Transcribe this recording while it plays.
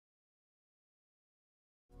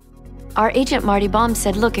Our agent Marty Baum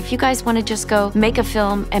said, look, if you guys want to just go make a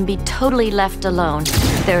film and be totally left alone,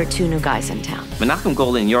 there are two new guys in town. Menahem,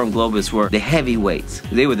 Golan, and Yoram Globus were the heavyweights.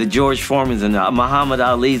 They were the George Foremans and the Muhammad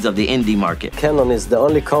Alis of the indie market. Canon is the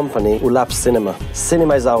only company who loves cinema.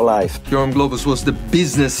 Cinema is our life. Yoram Globus was the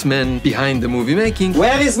businessman behind the movie making.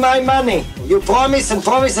 Where is my money? You promise and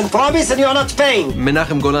promise and promise and you're not paying.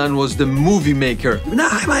 Menahem Golan was the movie maker.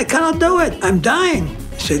 Menahem, I cannot do it. I'm dying.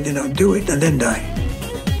 I said, do it and then die.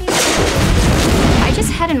 I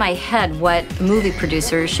just had in my head what a movie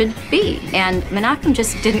producer should be, and Menahem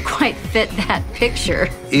just didn't quite fit that picture.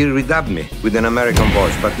 He redubbed me with an American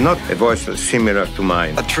voice, but not a voice similar to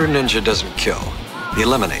mine. A true ninja doesn't kill. He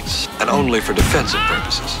eliminates, and only for defensive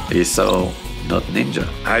purposes. Hizo, not ninja.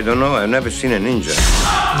 I don't know, I've never seen a ninja.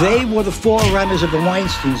 They were the forerunners of the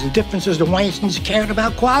Weinsteins. The difference is the Weinsteins cared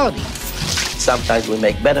about quality. Sometimes we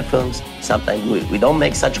make better films, sometimes we don't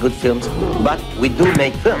make such good films, but we do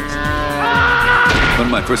make films. One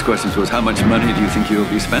of my first questions was, how much money do you think you'll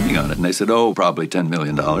be spending on it? And they said, oh, probably $10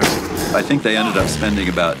 million. I think they ended up spending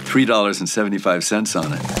about $3.75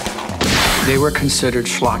 on it. They were considered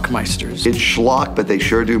schlockmeisters. It's schlock, but they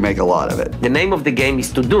sure do make a lot of it. The name of the game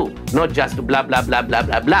is to do, not just to blah, blah, blah, blah,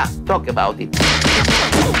 blah, blah. Talk about it.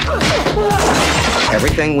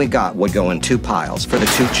 Everything we got would go in two piles for the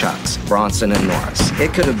two Chucks, Bronson and Norris.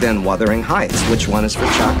 It could have been Wuthering Heights. Which one is for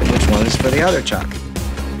Chuck and which one is for the other Chuck?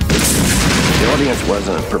 The audience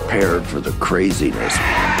wasn't prepared for the craziness,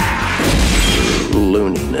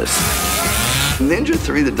 looniness. Ninja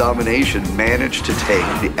 3: The Domination managed to take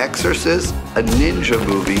The Exorcist, a ninja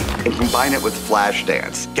movie, and combine it with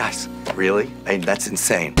Flashdance. Guys, really? I mean, that's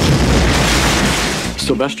insane.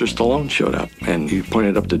 Sylvester Stallone showed up, and he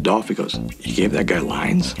pointed up to Dolph. He goes, you gave that guy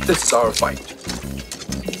lines? This is our fight.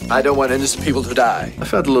 I don't want innocent people to die. I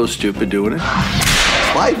felt a little stupid doing it.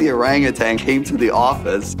 Why the orangutan came to the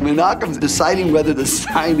office, Menachem's deciding whether to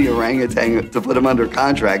sign the orangutan to put him under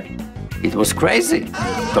contract. It was crazy,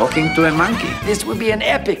 talking to a monkey. This would be an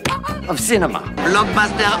epic of cinema.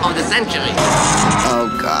 Blockbuster of the century.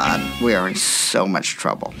 Oh, God, we are in so much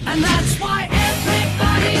trouble. And that's why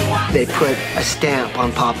everybody wants. They put a stamp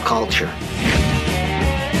on pop culture.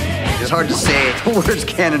 It's hard to say the words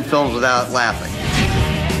canon films without laughing.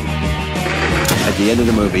 At the end of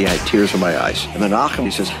the movie, I had tears in my eyes. And Menahem,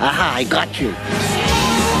 he says, "Aha, I got you."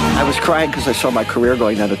 I was crying because I saw my career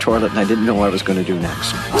going down the toilet and I didn't know what I was going to do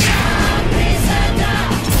next.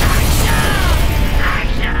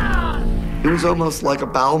 It was almost like a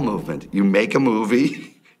bowel movement. You make a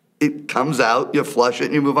movie, it comes out, you flush it,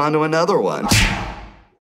 and you move on to another one.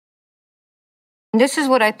 This is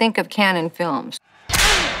what I think of canon films.